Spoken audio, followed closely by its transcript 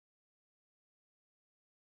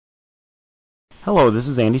Hello, this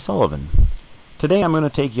is Andy Sullivan. Today I'm going to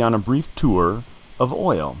take you on a brief tour of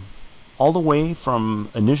oil, all the way from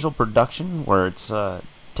initial production, where it's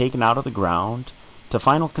taken out of the ground, to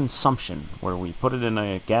final consumption, where we put it in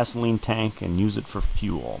a gasoline tank and use it for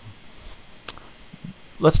fuel.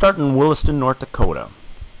 Let's start in Williston, North Dakota.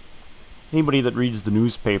 Anybody that reads the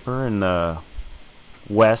newspaper in the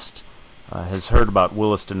West has heard about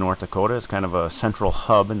Williston, North Dakota as kind of a central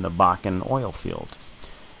hub in the Bakken oil field.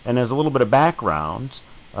 And as a little bit of background,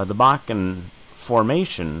 the Bakken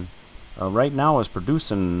Formation right now is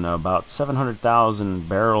producing about 700,000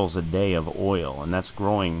 barrels a day of oil, and that's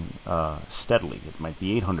growing steadily. It might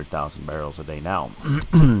be 800,000 barrels a day now.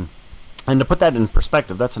 And to put that in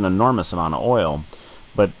perspective, that's an enormous amount of oil,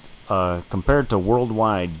 but compared to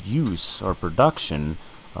worldwide use or production,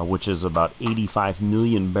 which is about 85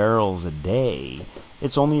 million barrels a day,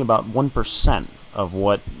 it's only about 1% of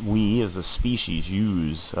what we as a species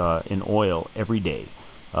use in oil every day.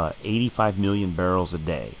 85 million barrels a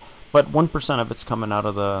day. But 1% of it's coming out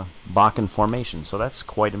of the Bakken Formation, so that's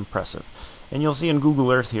quite impressive. And you'll see in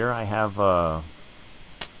Google Earth here, I have a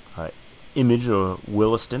image of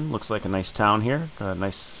Williston. Looks like a nice town here, a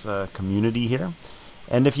nice community here.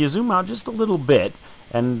 And if you zoom out just a little bit,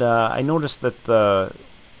 and I noticed that the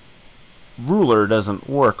ruler doesn't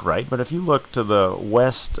work right, but if you look to the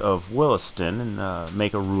west of Williston and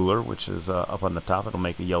make a ruler, which is up on the top, it'll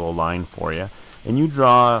make a yellow line for you, and you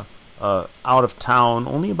draw out of town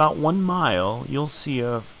only about 1 mile, you'll see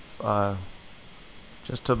just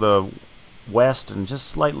to the west and just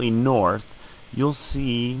slightly north, you'll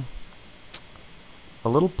see a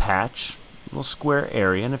little patch, a little square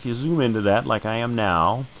area, and if you zoom into that like I am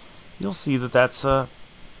now, you'll see that that's a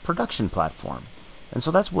production platform. And so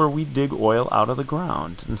that's where we dig oil out of the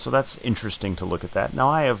ground. And so that's interesting to look at that. Now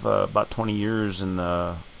I have about 20 years in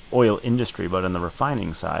the oil industry, but in the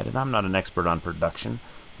refining side, and I'm not an expert on production.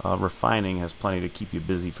 Refining has plenty to keep you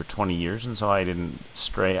busy for 20 years, and so I didn't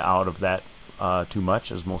stray out of that too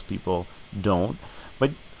much, as most people don't.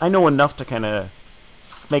 But I know enough to kind of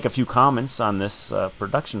make a few comments on this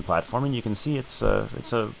production platform, and you can see it's a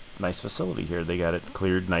nice facility here. They got it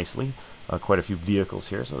cleared nicely. Quite a few vehicles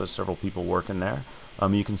here, so there's several people working there.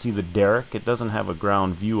 You can see the derrick. It doesn't have a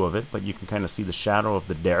ground view of it, but you can kind of see the shadow of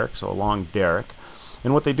the derrick, so a long derrick.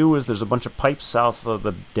 And what they do is there's a bunch of pipes south of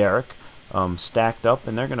the derrick stacked up,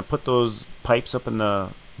 and they're going to put those pipes up in the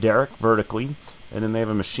derrick vertically, and then they have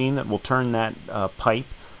a machine that will turn that pipe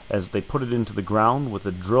as they put it into the ground with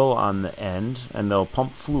a drill on the end, and they'll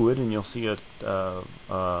pump fluid, and you'll see a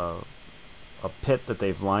pit that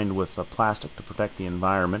they've lined with plastic to protect the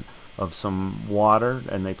environment of some water,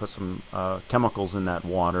 and they put some chemicals in that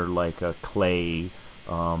water like clay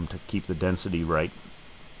to keep the density right,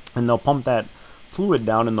 and they'll pump that fluid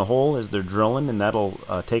down in the hole as they're drilling, and that'll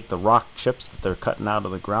take the rock chips that they're cutting out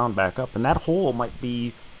of the ground back up, and that hole might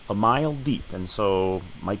be a mile deep, and so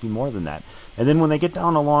might be more than that. And then when they get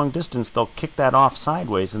down a long distance, they'll kick that off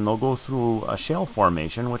sideways, and they'll go through a shale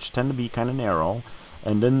formation, which tend to be kind of narrow,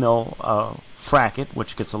 and then they'll frack it,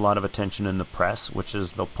 which gets a lot of attention in the press, which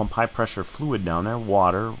is they'll pump high pressure fluid down there,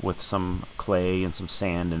 water with some clay and some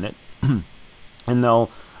sand in it, and they'll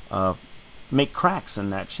make cracks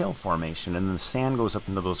in that shale formation, and then the sand goes up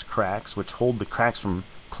into those cracks, which hold the cracks from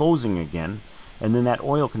closing again, and then that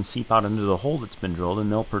oil can seep out into the hole that's been drilled,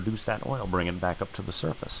 and they'll produce that oil, bring it back up to the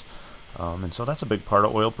surface. And so that's a big part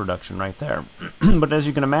of oil production right there. But as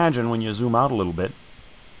you can imagine, when you zoom out a little bit,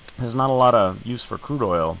 there's not a lot of use for crude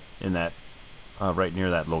oil in that right near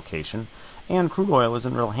that location, and crude oil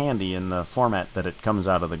isn't real handy in the format that it comes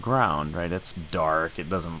out of the ground, right? It's dark. It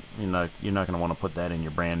doesn't, you're not going to want to put that in your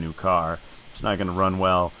brand new car. It's not going to run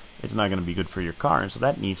well. It's not going to be good for your car, and so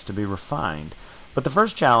that needs to be refined. But the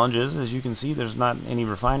first challenge is, as you can see, there's not any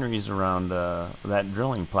refineries around that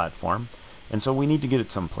drilling platform, and so we need to get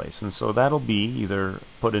it someplace, and so that'll be either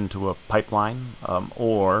put into a pipeline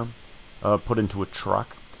or put into a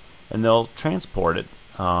truck, and they'll transport it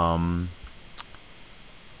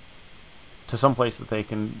to some place that they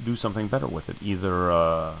can do something better with it, either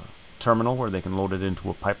a terminal where they can load it into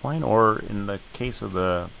a pipeline, or in the case of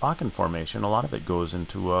the Bakken Formation, a lot of it goes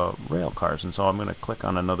into rail cars. And so I'm going to click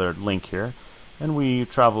on another link here, and we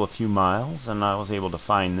travel a few miles, and I was able to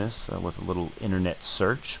find this with a little internet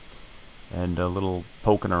search and a little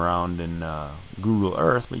poking around in Google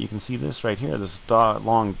Earth. But you can see this right here, this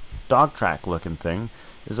long dog track looking thing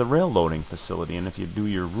is a rail loading facility, and if you do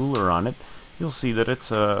your ruler on it, you'll see that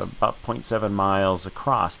it's about 0.7 miles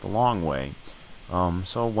across the long way,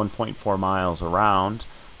 so 1.4 miles around.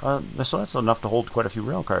 So that's enough to hold quite a few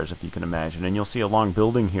rail cars, if you can imagine. And you'll see a long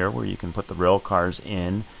building here where you can put the rail cars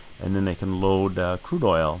in, and then they can load crude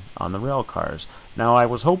oil on the rail cars. Now, I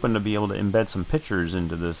was hoping to be able to embed some pictures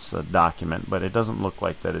into this document, but it doesn't look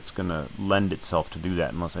like that it's going to lend itself to do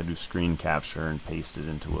that unless I do screen capture and paste it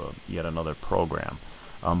into yet another program.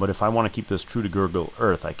 But if I want to keep this true to Google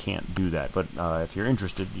Earth, I can't do that. But if you're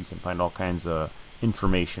interested, you can find all kinds of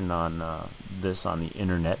information on this on the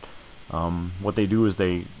internet. What they do is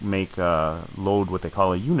they make load what they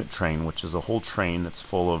call a unit train, which is a whole train that's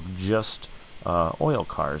full of just oil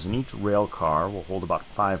cars, and each rail car will hold about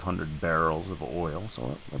 500 barrels of oil,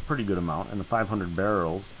 so a pretty good amount. And the 500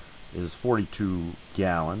 barrels is 42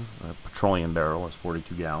 gallons. A petroleum barrel is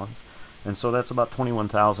 42 gallons, and so that's about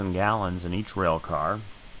 21,000 gallons in each rail car.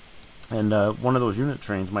 And one of those unit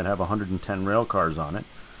trains might have 110 rail cars on it,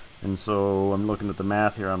 and so I'm looking at the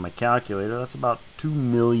math here on my calculator. That's about 2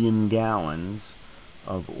 million gallons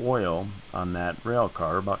of oil on that rail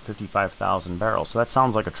car, about 55,000 barrels. So that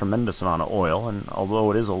sounds like a tremendous amount of oil, and although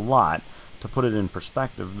it is a lot, to put it in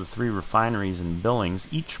perspective, the 3 refineries in Billings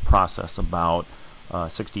each process about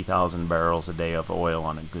 60,000 barrels a day of oil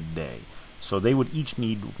on a good day. So they would each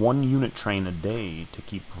need 1 unit train a day to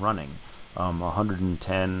keep running.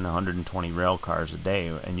 110, 120 rail cars a day,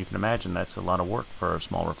 and you can imagine that's a lot of work for a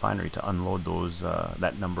small refinery to unload those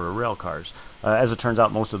that number of rail cars. As it turns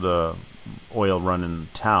out, most of the oil run in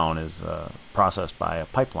town is processed by a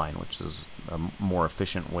pipeline, which is a more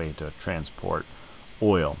efficient way to transport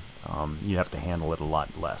oil. You have to handle it a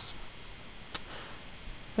lot less.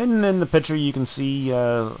 And in the picture you can see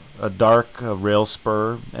a dark rail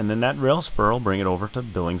spur, and then that rail spur will bring it over to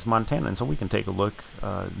Billings, Montana. And so we can take a look,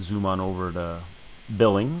 zoom on over to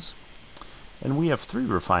Billings. And we have 3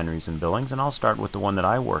 refineries in Billings, and I'll start with the one that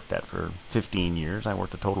I worked at for 15 years. I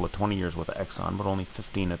worked a total of 20 years with Exxon, but only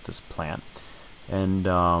 15 at this plant. And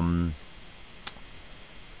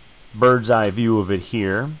bird's eye view of it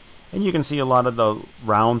here. And you can see a lot of the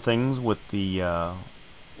round things with the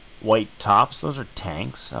white tops. Those are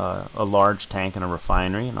tanks. A large tank in a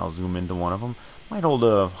refinery, and I'll zoom into one of them, might hold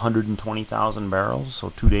 120,000 barrels,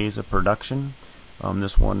 so 2 days of production.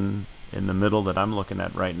 This one in the middle that I'm looking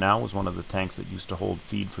at right now was one of the tanks that used to hold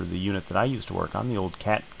feed for the unit that I used to work on, the old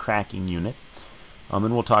cat cracking unit.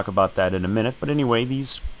 And we'll talk about that in a minute. But anyway,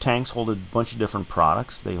 these tanks hold a bunch of different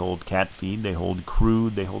products. They hold cat feed, they hold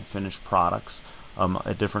crude, they hold finished products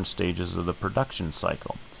at different stages of the production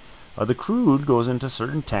cycle. The crude goes into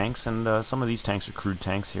certain tanks, and some of these tanks are crude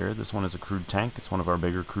tanks here. This one is a crude tank. It's one of our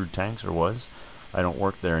bigger crude tanks, or was. I don't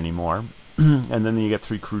work there anymore. And then you get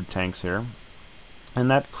 3 crude tanks here. And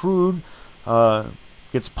that crude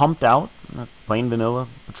gets pumped out. Plain vanilla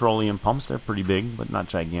petroleum pumps. They're pretty big, but not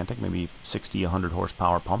gigantic. Maybe 60, 100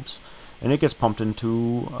 horsepower pumps. And it gets pumped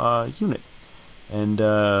into a unit. And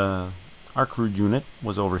our crude unit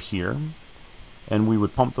was over here. And we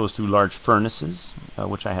would pump those through large furnaces,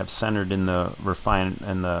 which I have centered in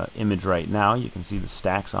the image right now. You can see the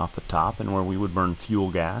stacks off the top, and where we would burn fuel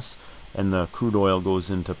gas, and the crude oil goes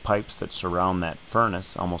into pipes that surround that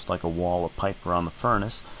furnace, almost like a wall of pipe around the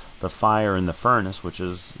furnace. The fire in the furnace, which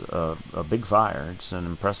is a big fire, it's an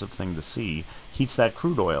impressive thing to see, heats that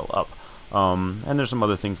crude oil up. And there's some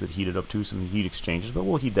other things that heat it up too, some heat exchangers, but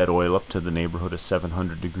we'll heat that oil up to the neighborhood of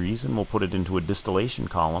 700 degrees, and we'll put it into a distillation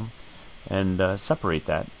column and separate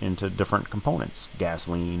that into different components,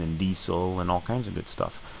 gasoline and diesel and all kinds of good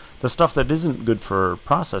stuff. The stuff that isn't good for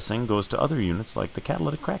processing goes to other units, like the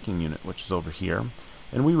catalytic cracking unit, which is over here.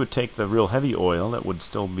 And we would take the real heavy oil that would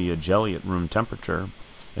still be a jelly at room temperature,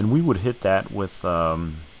 and we would hit that with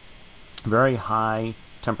very high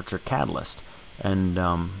temperature catalyst. And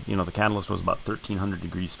the catalyst was about 1300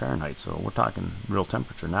 degrees Fahrenheit, so we're talking real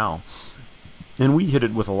temperature now. And we hit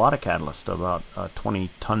it with a lot of catalyst, about 20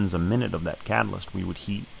 tons a minute of that catalyst we would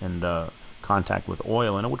heat and contact with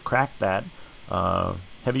oil, and it would crack that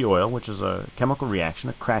heavy oil, which is a chemical reaction,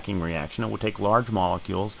 a cracking reaction. It would take large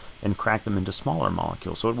molecules and crack them into smaller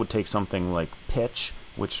molecules. So it would take something like pitch,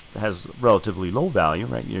 which has relatively low value,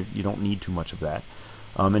 right? You don't need too much of that,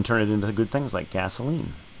 and turn it into good things like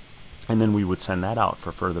gasoline. And then we would send that out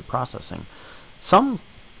for further processing. Some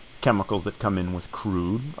chemicals that come in with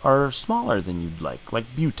crude are smaller than you'd like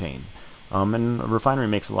butane. And a refinery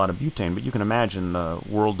makes a lot of butane, but you can imagine the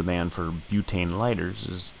world demand for butane lighters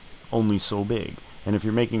is only so big. And if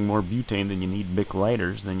you're making more butane than you need Bic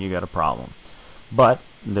lighters, then you got a problem. But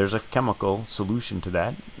there's a chemical solution to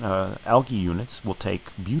that. Algae units will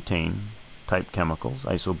take butane type chemicals,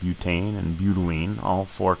 isobutane and butylene, all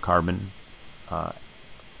 4 carbon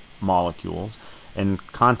molecules, and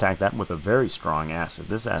contact that with a very strong acid.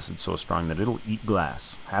 This acid's so strong that it'll eat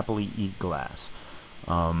glass, happily eat glass.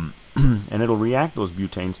 And it'll react those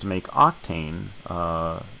butanes to make octane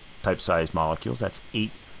type size molecules. That's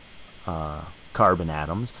 8 carbon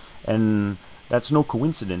atoms. And that's no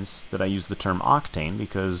coincidence that I use the term octane,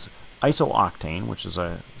 because isooctane, which is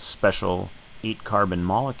a special 8-carbon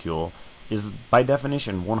molecule, is by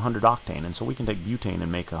definition 100 octane, and so we can take butane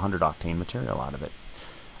and make 100 octane material out of it.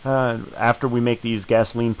 After we make these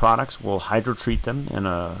gasoline products, we'll hydrotreat them in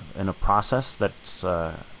a process that's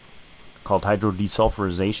called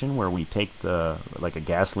hydrodesulfurization, where we take like a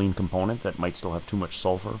gasoline component that might still have too much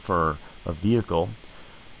sulfur for a vehicle,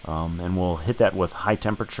 and we'll hit that with high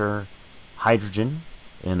temperature hydrogen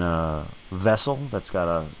in a vessel that's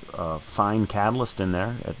got a fine catalyst in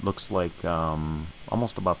there. It looks like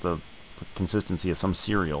almost about the consistency of some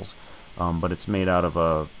cereals, but it's made out of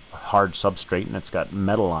a hard substrate, and it's got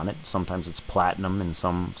metal on it. Sometimes it's platinum in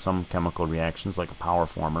some chemical reactions, like a power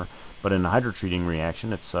former, but in a hydrotreating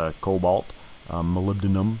reaction it's cobalt,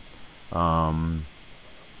 molybdenum,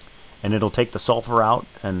 and it'll take the sulfur out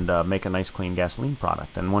and make a nice clean gasoline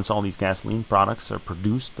product. And once all these gasoline products are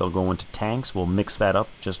produced, they'll go into tanks. We'll mix that up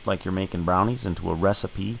just like you're making brownies into a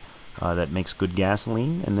recipe that makes good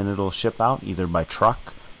gasoline, and then it'll ship out either by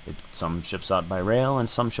truck, some ships out by rail, and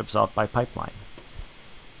some ships out by pipeline.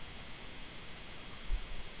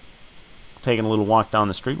 Taking a little walk down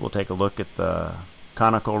the street, we'll take a look at the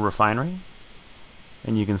Conoco refinery,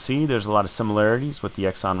 and you can see there's a lot of similarities with the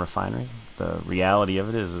Exxon refinery. The reality of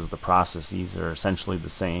it is the processes are essentially the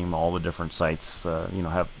same. All the different sites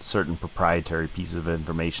have certain proprietary pieces of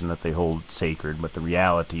information that they hold sacred, but the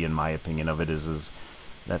reality, in my opinion, of it is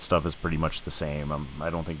that stuff is pretty much the same. I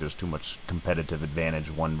don't think there's too much competitive advantage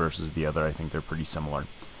one versus the other. I think they're pretty similar.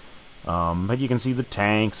 But you can see the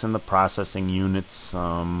tanks and the processing units.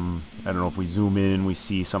 I don't know if we zoom in, we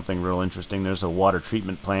see something real interesting. There's a water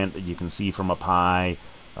treatment plant that you can see from up high,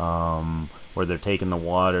 where they're taking the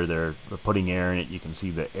water, they're putting air in it. You can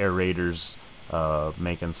see the aerators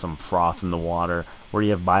making some froth in the water, where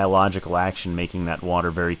you have biological action making that water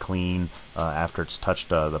very clean after it's touched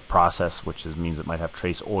the process, which means it might have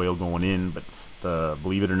trace oil going in, but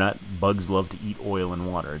believe it or not, bugs love to eat oil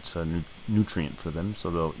in water. It's a nutrient for them, so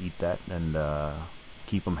they'll eat that and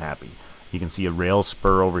keep them happy. You can see a rail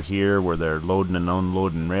spur over here where they're loading and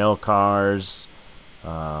unloading rail cars.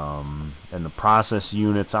 And the process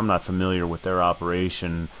units, I'm not familiar with their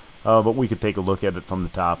operation, but we could take a look at it from the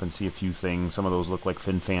top and see a few things. Some of those look like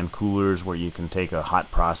fin-fan coolers, where you can take a hot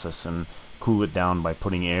process and cool it down by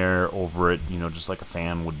putting air over it, just like a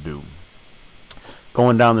fan would do.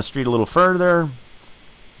 Going down the street a little further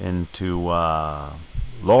into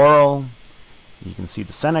Laurel, you can see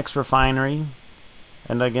the Cenex refinery,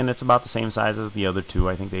 and again it's about the same size as the other two.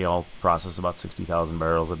 I think they all process about 60,000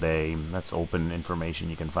 barrels a day. That's open information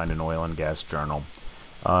you can find in Oil and Gas Journal.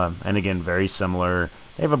 And again, very similar.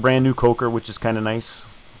 They have a brand new coker, which is kind of nice,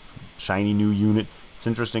 shiny new unit. It's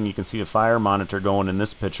interesting, you can see a fire monitor going in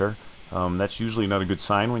this picture. That's usually not a good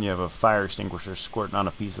sign when you have a fire extinguisher squirting on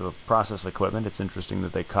a piece of process equipment. It's interesting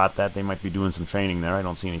that they caught that. They might be doing some training there. I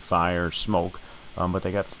don't see any fire or smoke, but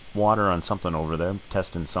they got water on something over there,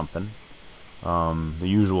 testing something. The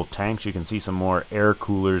usual tanks, you can see some more air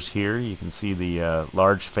coolers here. You can see the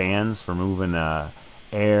large fans for moving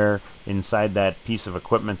air. Inside that piece of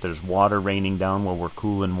equipment there's water raining down where we're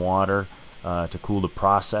cooling water to cool the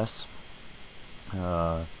process.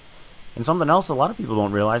 And something else a lot of people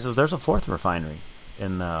don't realize is there's a fourth refinery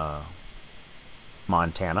in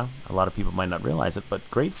Montana. A lot of people might not realize it, but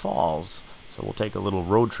Great Falls. So we'll take a little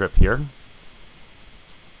road trip here.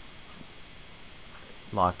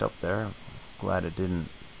 Locked up there. Glad it didn't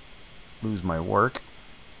lose my work.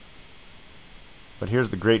 But here's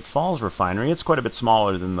the Great Falls refinery. It's quite a bit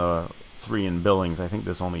smaller than the three in Billings. I think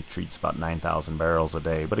this only treats about 9,000 barrels a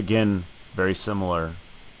day. But again, very similar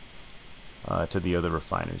to the other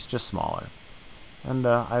refineries, just smaller. And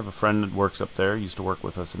I have a friend that works up there, used to work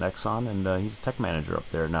with us in Exxon, and he's a tech manager up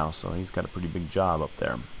there now, so he's got a pretty big job up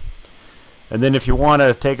there. And then if you want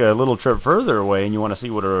to take a little trip further away and you want to see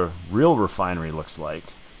what a real refinery looks like,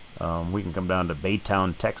 we can come down to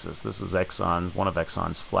Baytown, Texas. This is one of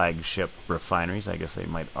Exxon's flagship refineries. I guess they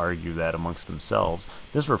might argue that amongst themselves.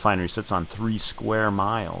 This refinery sits on 3 square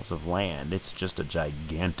miles of land. It's just a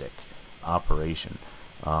gigantic operation.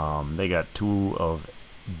 They got 2 of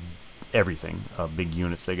everything, big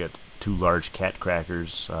units. They got 2 large cat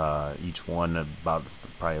crackers, each one about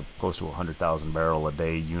probably close to 100,000 barrel a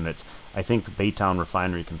day units. I think the Baytown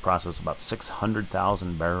refinery can process about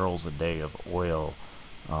 600,000 barrels a day of oil,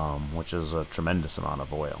 which is a tremendous amount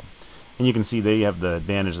of oil. And you can see they have the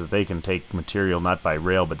advantage that they can take material not by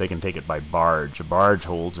rail, but they can take it by barge. A barge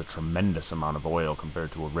holds a tremendous amount of oil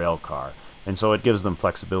compared to a rail car. And so it gives them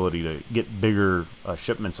flexibility to get bigger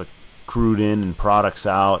shipments of crude in and products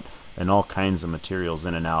out and all kinds of materials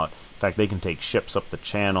in and out. In fact, they can take ships up the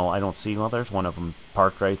channel. I don't see, well, there's one of them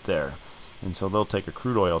parked right there. And so they'll take a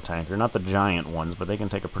crude oil tanker, not the giant ones, but they can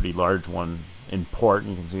take a pretty large one in port,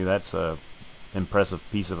 and you can see that's a impressive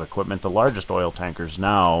piece of equipment. The largest oil tankers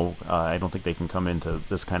now, I don't think they can come into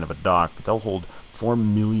this kind of a dock, but they'll hold 4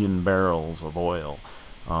 million barrels of oil,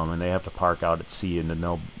 and they have to park out at sea, and then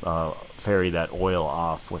they'll ferry that oil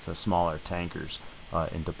off with the smaller tankers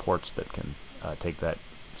into ports that can take that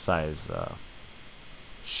size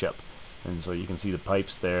ship. And so you can see the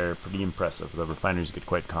pipes there, pretty impressive. The refineries get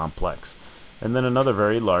quite complex. And then another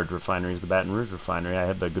very large refinery is the Baton Rouge refinery. I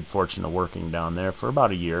had the good fortune of working down there for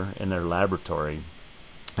about a year in their laboratory,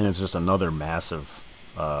 and it's just another massive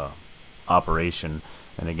operation.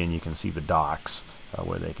 And again, you can see the docks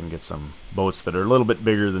where they can get some boats that are a little bit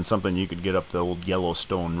bigger than something you could get up the old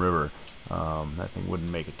Yellowstone River. That thing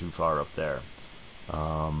wouldn't make it too far up there.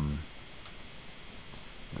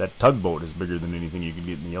 That tugboat is bigger than anything you could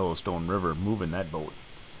get in the Yellowstone River, moving that boat.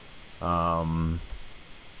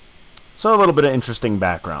 So a little bit of interesting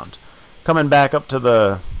background. Coming back up to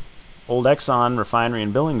the old Exxon refinery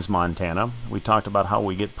in Billings, Montana, we talked about how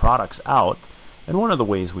we get products out. And one of the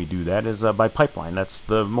ways we do that is by pipeline. That's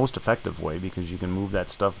the most effective way because you can move that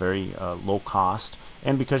stuff very low cost.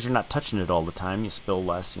 And because you're not touching it all the time, you spill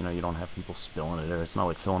less. You know, you don't have people spilling it there. It's not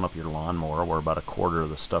like filling up your lawnmower where about a quarter of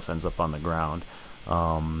the stuff ends up on the ground.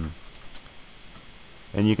 And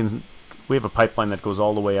we have a pipeline that goes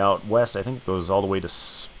all the way out west. I think it goes all the way to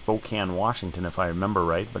Spokane, Washington, if I remember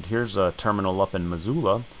right. But here's a terminal up in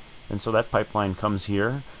Missoula, and so that pipeline comes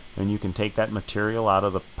here, and you can take that material out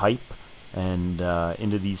of the pipe and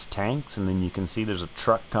into these tanks, and then you can see there's a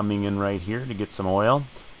truck coming in right here to get some oil.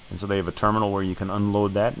 And so they have a terminal where you can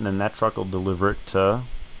unload that, and then that truck will deliver it to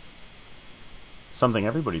something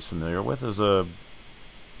everybody's familiar with, is a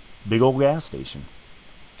big old gas station.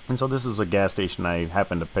 And so this is a gas station I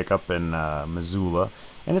happened to pick up in Missoula,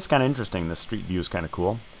 and it's kind of interesting. The street view is kind of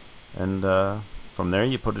cool. And from there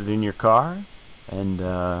you put it in your car, and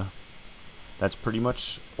that's pretty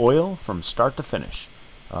much oil from start to finish.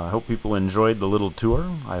 I hope people enjoyed the little tour.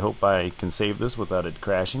 I hope I can save this without it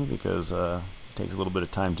crashing, because it takes a little bit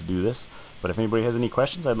of time to do this. But if anybody has any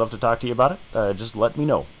questions, I'd love to talk to you about it. Just let me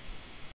know.